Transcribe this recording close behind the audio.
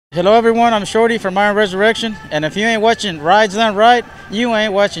Hello everyone, I'm Shorty from Iron Resurrection, and if you ain't watching Rides Done Right, you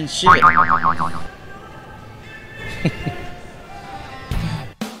ain't watching shit.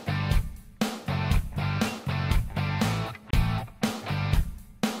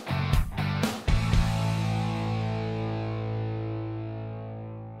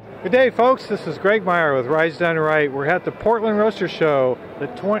 Good day, folks. This is Greg Meyer with Rides Done Right. We're at the Portland Roadster Show, the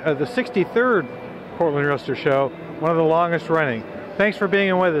 63rd Portland Roadster Show, one of the longest running. Thanks for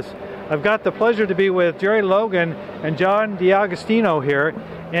being with us. I've got the pleasure to be with Jerry Logan and John DiAgostino here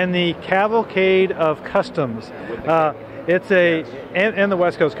in the Cavalcade of Kustoms. And the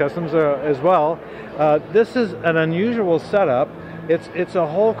West Coast Kustoms as well. This is an unusual setup. It's a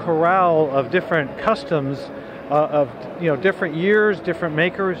whole corral of different customs of different years, different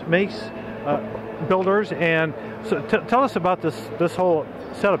makes, builders, and so tell us about this whole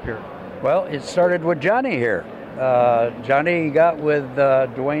setup here. Well, it started with Johnny here. Johnny got with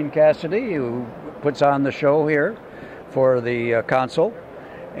Dwayne Cassidy, who puts on the show here for the console,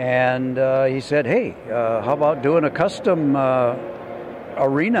 and he said, "Hey, how about doing a custom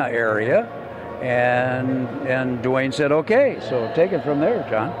arena area?" And Dwayne said, "Okay." So take it from there,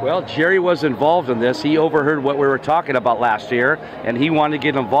 John. Well, Jerry was involved in this. He overheard what we were talking about last year, and he wanted to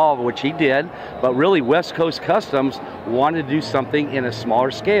get involved, which he did. But really, West Coast Kustoms wanted to do something in a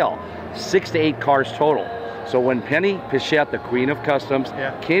smaller scale, 6 to 8 cars total. So when Penny Pichette, the Queen of Customs,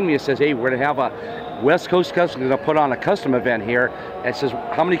 came to me and says, "Hey, we're going to have a West Coast Customs going to put on a custom event here," and says,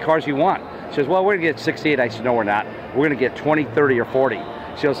 "How many cars do you want?" She says, "Well, we're going to get 6 to 8. I said, "No, we're not. We're going to get 20, 30, or 40.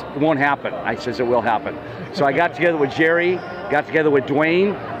 She goes, "It won't happen." I says, "It will happen." So I got together with Jerry, got together with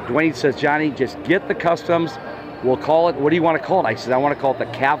Dwayne. Dwayne says, "Johnny, just get the customs. We'll call it, what do you want to call it?" I said, "I want to call it the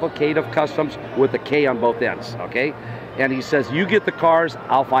Kavalcade of Kustoms with a K on both ends," okay? And he says, "You get the cars,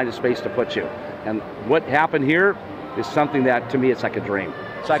 I'll find a space to put you." And what happened here is something that, to me, it's like a dream.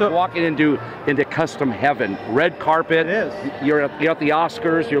 It's like walking into custom heaven. Red carpet. It is. You're at the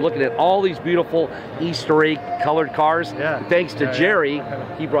Oscars. You're looking at all these beautiful Easter egg colored cars. Yeah. And thanks to Jerry,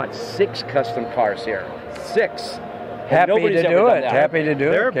 he brought 6 custom cars here. 6. Happy to do it. Happy to do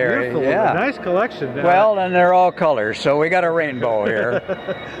it. They're beautiful. Yeah. Nice collection. Well, and they're all colors, so we got a rainbow here.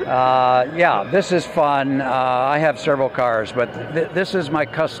 Yeah, this is fun. I have several cars, but this is my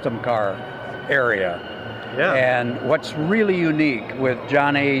custom car area. Yeah. And what's really unique with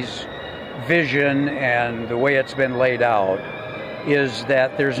Johnny's vision and the way it's been laid out is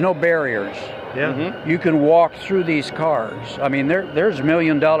that there's no barriers. Yeah. Mm-hmm. You can walk through these cars. I mean, there's $1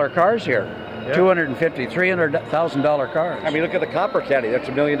 million cars here. Yeah. $250,000, $300,000 cars. I mean, look at the Copper Caddy. That's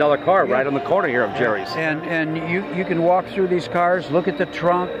 $1 million car right on the corner here of Jerry's. And you can walk through these cars, look at the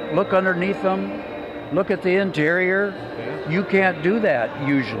trunk, look underneath them, look at the interior. You can't do that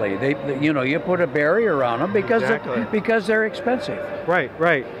usually. You put a barrier around them because they're expensive.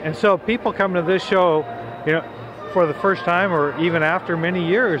 Right. And so people come to this show, for the first time or even after many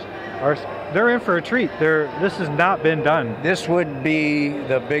years, they're in for a treat. This has not been done. This would be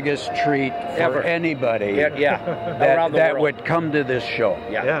the biggest treat for anybody that would come to this show.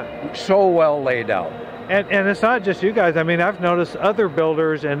 Yeah. So well laid out. And it's not just you guys. I mean, I've noticed other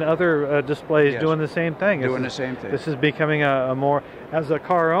builders and other displays doing the same thing. This is becoming a more, as a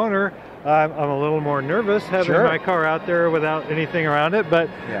car owner, I'm a little more nervous having my car out there without anything around it. But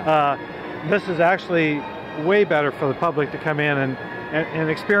this is actually way better for the public to come in and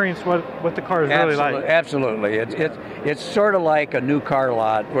experience what the car is really like. Absolutely. It's sort of like a new car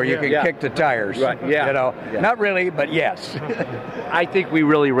lot where you can kick the tires. Right. Yeah. Not really, but yes. I think we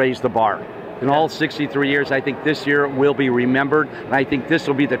really raised the bar. In all 63 years, I think this year will be remembered, and I think this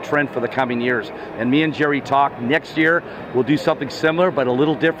will be the trend for the coming years. And me and Jerry talk next year, we'll do something similar, but a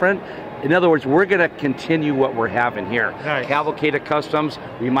little different. In other words, we're going to continue what we're having here. Nice. Cavalcade of Kustoms,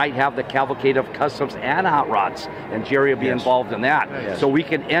 we might have the Cavalcade of Kustoms and Hot Rods, and Jerry will be involved in that. Yes. So we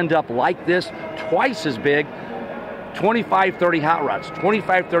can end up like this, twice as big, 25, 30 Hot Rods,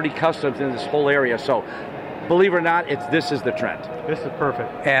 25, 30 Kustoms in this whole area. So believe it or not, this is the trend. This is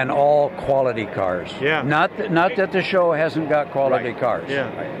perfect. And all quality cars. Yeah. Not that the show hasn't got quality cars. Yeah.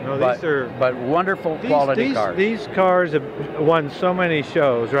 No, but wonderful quality cars. These cars have won so many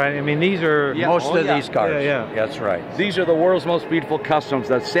shows, right? I mean, these are most of these cars. Yeah. That's right. These are the world's most beautiful customs.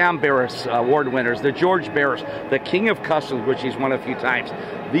 The Sam Barris Award winners, the George Barris, the King of Customs, which he's won a few times.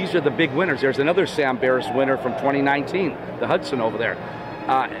 These are the big winners. There's another Sam Barris winner from 2019, the Hudson over there.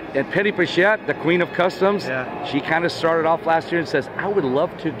 And Penny Pichette, the Queen of Customs, she kind of started off last year and says, "I would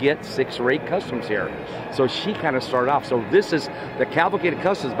love to get 6 or 8 customs here." So she kind of started off. So this is the Cavalcade of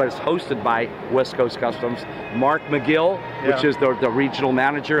Kustoms, but it's hosted by West Coast Kustoms. Mark McGill, which is the regional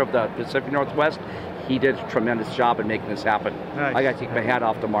manager of the Pacific Northwest, he did a tremendous job in making this happen. Nice. I got to take my hat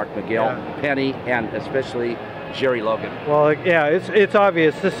off to Mark McGill, Penny, and especially Jerry Logan. Well, yeah, it's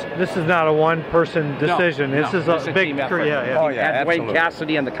obvious. This is not a one-person decision. This is a big team effort. And Dwayne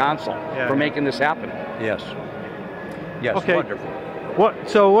Cassidy and the council for making this happen. Yes. Yes. Okay. Wonderful.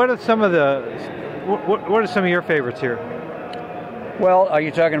 What are some of what are some of your favorites here? Well, are you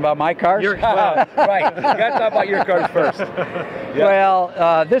talking about my cars? Right. You got to talk about your cars first.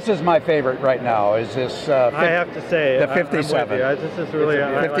 Well, this is my favorite right now. Is this? I have to say, the 57. This is really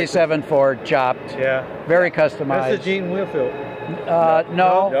 57 Ford chopped. Yeah. Very customized. This is Gene Wheelfield.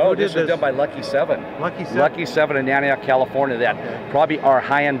 No, this was done by Lucky 7. Lucky 7 in Antioch, California. That probably our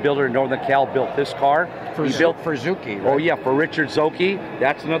high-end builder in Northern Cal built this car. He built for Zuki. Right? Oh yeah, for Richard Zoki.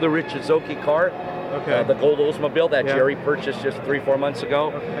 That's another Richard Zoki car. Okay. The gold Oldsmobile that Jerry purchased just 3-4 months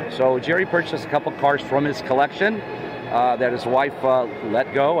ago. Okay. So Jerry purchased a couple cars from his collection that his wife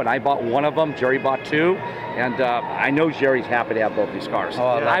let go, and I bought one of them. Jerry bought 2, and I know Jerry's happy to have both these cars. Oh,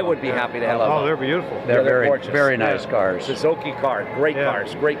 I would be happy to have them. Oh, they're beautiful. They're very gorgeous. Very nice cars. Suzuki car, great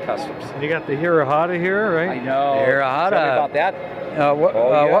cars, great customs. And you got the Hirohata here, right? I know. Hirohata. Tell me about that.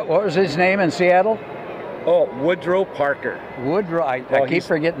 What was his name in Seattle? Oh, Woodrow Parker. Woodrow. I keep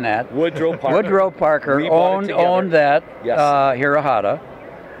forgetting that. Woodrow Parker. Woodrow Parker owned that Hirohata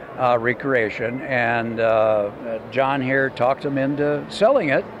recreation, and John here talked him into selling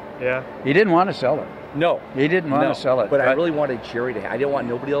it. Yeah. He didn't want to sell it. No. He didn't want to sell it. But I really wanted Jerry to have it. I didn't want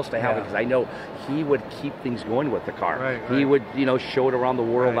nobody else to have it because I know he would keep things going with the car. Right. He would, show it around the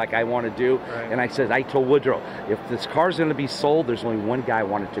world like I want to do. Right. And I told Woodrow, if this car's going to be sold, there's only one guy I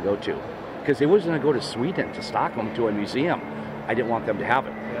want it to go to. Because it was going to go to Sweden, to Stockholm, to a museum. I didn't want them to have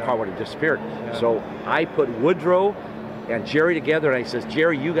it. The car would have disappeared. Yeah. So I put Woodrow and Jerry together, and I says,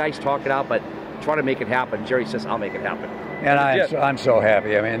 Jerry, you guys talk it out, but try to make it happen. Jerry says, I'll make it happen. And I'm so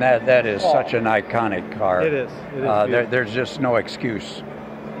happy. I mean, that is such an iconic car. It is. There's just no excuse.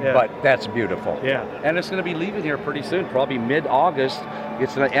 Yeah. But that's beautiful. Yeah. And it's going to be leaving here pretty soon, probably mid-August.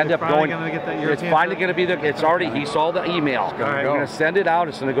 It's going to end up going. It's finally going to be there. It's already. He saw the email. We're going to send it out.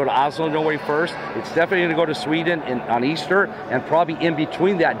 It's going to go to Oslo, Norway first. It's definitely going to go to Sweden on Easter, and probably in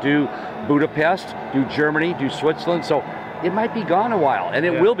between that do Budapest, do Germany, do Switzerland. So it might be gone a while, and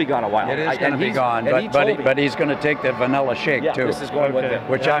it will be gone a while. It is going to be gone, but he's going to take the vanilla shake too. This is going with it,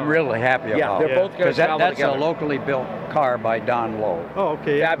 which I'm really happy about. They're both going to travel that's together. a locally built car by Don Lowe. Oh,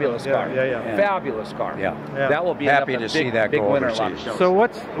 okay. Fabulous car. Yeah. Fabulous car. Yeah. That will be happy to see that big go winner overseas. So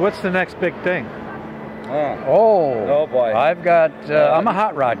what's the next big thing? Oh boy! I've got. I'm a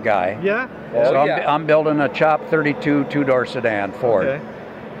hot rod guy. Yeah. So I'm building a Chop 32 two-door sedan Ford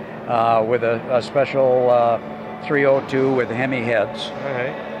with a special 302 with Hemi heads. All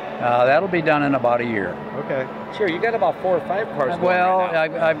right. That'll be done in about a year. Okay. Sure, you got about 4 or 5 cars. Well,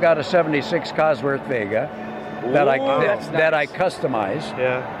 right I've got a '76 Cosworth Vega that I customized.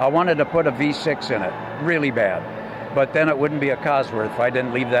 Yeah. I wanted to put a V6 in it, really bad, but then it wouldn't be a Cosworth if I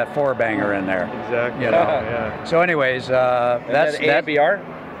didn't leave that 4-banger in there. Exactly. Yeah. So, anyways, that's that. AMBR.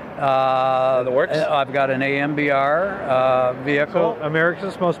 In the works. I've got an AMBR vehicle. So,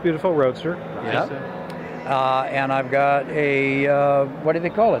 America's most beautiful Roadster. Yeah. And I've got a what do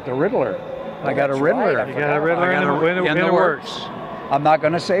they call it? The Riddler. I got a Riddler. Right. You got a Riddler in the works. I'm not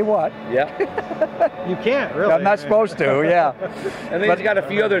going to say what. Yeah. You can't really. I'm not supposed to. Yeah. And then he's got a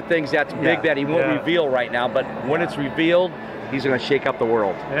few other things that's big that he won't reveal right now. But when it's revealed, he's going to shake up the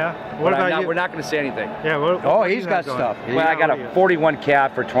world. Yeah. What about you? We're not going to say anything. Yeah. He's got stuff. Well, I got a 41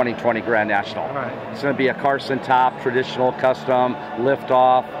 cab for 2020 Grand National. All right. It's going to be a Carson top, traditional, custom, lift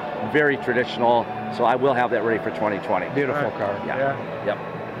off, very traditional. So I will have that ready for 2020. Beautiful car. Yeah.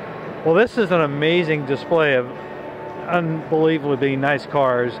 Yep. Well, this is an amazing display of unbelievably nice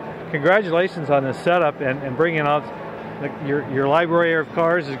cars. Congratulations on this setup and bringing out your library of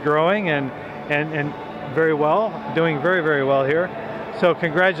cars is growing and very well, doing very, very well here. So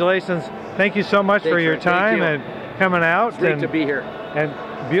congratulations. Thank you so much for your time and coming out. It's great to be here. And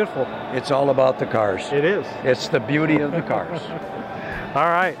beautiful. It's all about the cars. It is. It's the beauty of the cars. All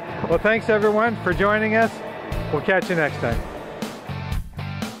right. Well, thanks everyone for joining us. We'll catch you next time.